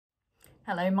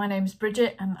Hello, my name's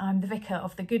Bridget and I'm the vicar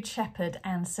of the Good Shepherd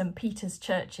and St Peter's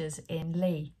churches in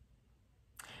Lee.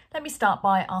 Let me start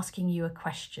by asking you a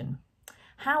question.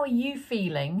 How are you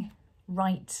feeling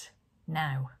right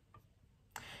now?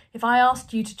 If I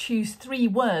asked you to choose 3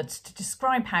 words to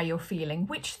describe how you're feeling,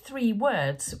 which 3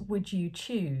 words would you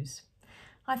choose?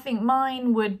 I think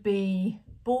mine would be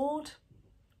bored,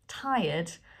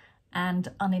 tired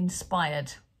and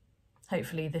uninspired.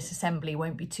 Hopefully this assembly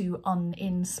won't be too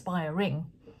uninspiring.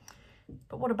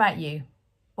 But what about you?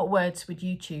 What words would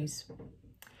you choose?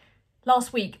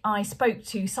 Last week I spoke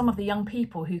to some of the young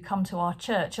people who come to our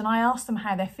church and I asked them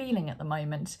how they're feeling at the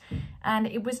moment, and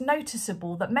it was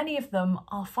noticeable that many of them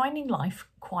are finding life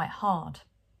quite hard.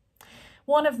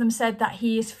 One of them said that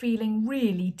he is feeling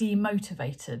really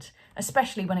demotivated,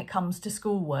 especially when it comes to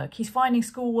schoolwork. He's finding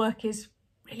schoolwork is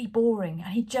really boring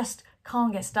and he just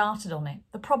can't get started on it.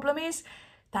 The problem is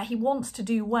that he wants to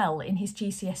do well in his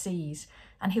GCSEs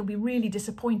and he'll be really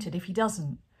disappointed if he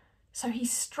doesn't. So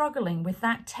he's struggling with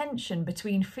that tension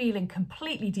between feeling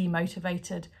completely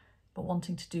demotivated but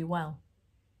wanting to do well.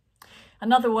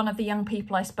 Another one of the young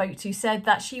people I spoke to said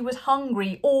that she was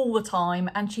hungry all the time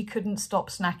and she couldn't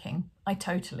stop snacking. I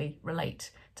totally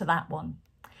relate to that one.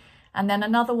 And then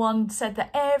another one said that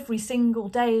every single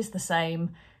day is the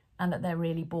same and that they're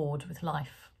really bored with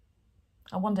life.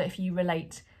 I wonder if you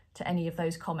relate to any of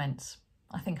those comments.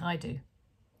 I think I do.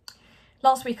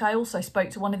 Last week I also spoke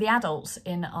to one of the adults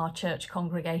in our church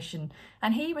congregation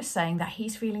and he was saying that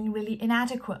he's feeling really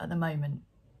inadequate at the moment.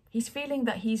 He's feeling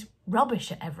that he's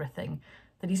rubbish at everything,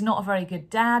 that he's not a very good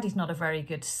dad, he's not a very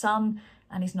good son,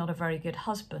 and he's not a very good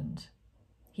husband.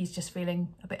 He's just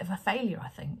feeling a bit of a failure, I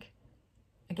think.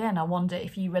 Again, I wonder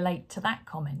if you relate to that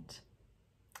comment.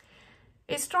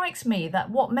 It strikes me that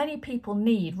what many people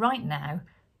need right now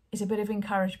is a bit of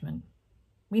encouragement.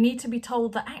 We need to be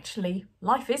told that actually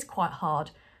life is quite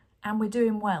hard and we're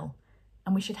doing well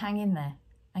and we should hang in there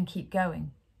and keep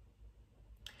going.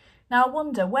 Now I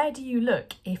wonder, where do you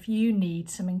look if you need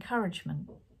some encouragement?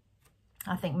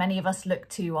 I think many of us look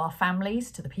to our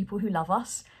families, to the people who love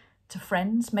us, to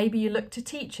friends. Maybe you look to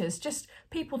teachers, just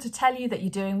people to tell you that you're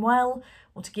doing well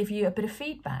or to give you a bit of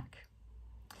feedback.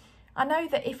 I know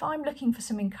that if I'm looking for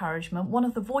some encouragement, one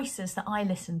of the voices that I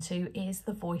listen to is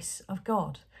the voice of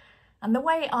God. And the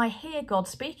way I hear God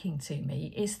speaking to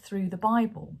me is through the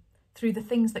Bible, through the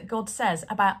things that God says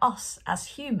about us as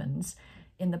humans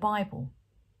in the Bible.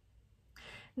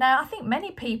 Now, I think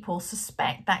many people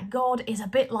suspect that God is a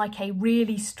bit like a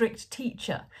really strict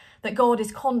teacher, that God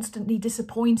is constantly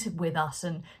disappointed with us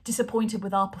and disappointed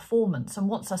with our performance and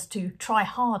wants us to try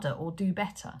harder or do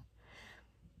better.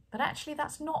 But actually,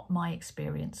 that's not my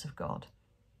experience of God.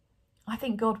 I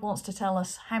think God wants to tell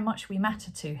us how much we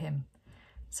matter to him.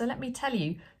 So let me tell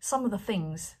you some of the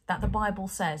things that the Bible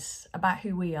says about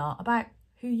who we are, about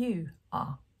who you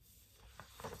are.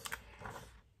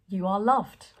 You are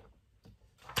loved.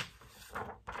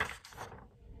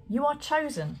 You are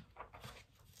chosen.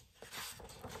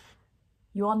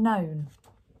 You are known.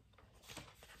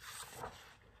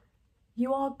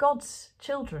 You are God's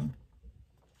children.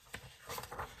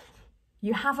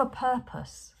 You have a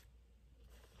purpose.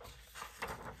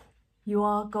 You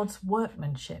are God's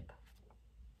workmanship.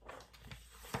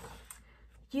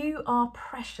 You are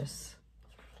precious.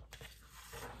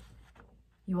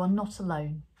 You are not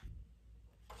alone.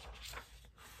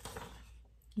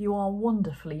 You are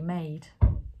wonderfully made.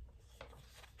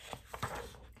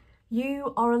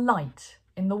 You are a light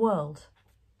in the world.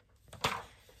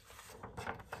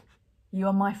 You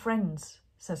are my friends,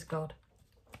 says God.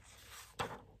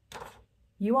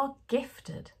 You are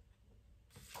gifted.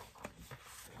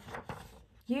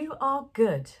 You are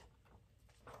good.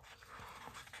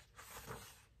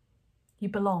 You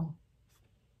belong.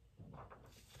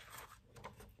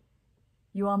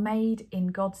 You are made in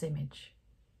God's image.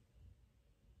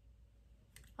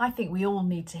 I think we all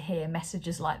need to hear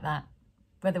messages like that,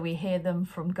 whether we hear them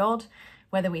from God,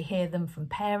 whether we hear them from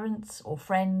parents or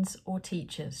friends or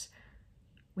teachers.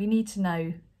 We need to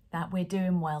know that we're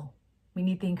doing well. We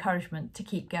need the encouragement to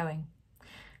keep going.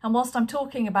 And whilst I'm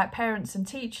talking about parents and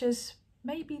teachers,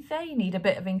 maybe they need a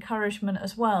bit of encouragement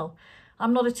as well.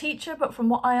 I'm not a teacher, but from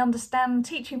what I understand,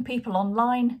 teaching people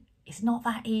online is not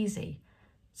that easy.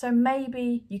 So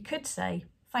maybe you could say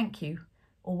thank you,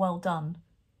 or well done,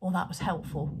 or that was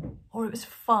helpful, or it was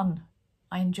fun.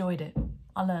 I enjoyed it.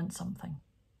 I learned something.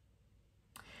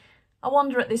 I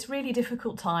wonder at this really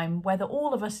difficult time whether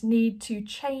all of us need to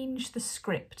change the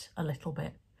script a little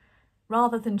bit.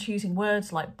 Rather than choosing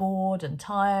words like bored and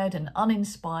tired and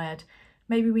uninspired,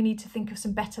 maybe we need to think of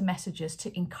some better messages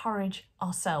to encourage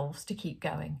ourselves to keep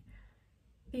going.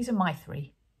 These are my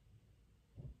 3.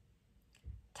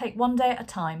 Take one day at a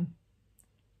time.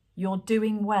 You're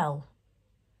doing well.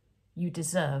 You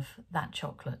deserve that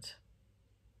chocolate.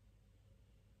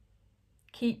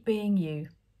 Keep being you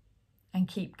and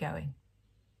keep going.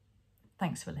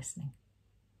 Thanks for listening.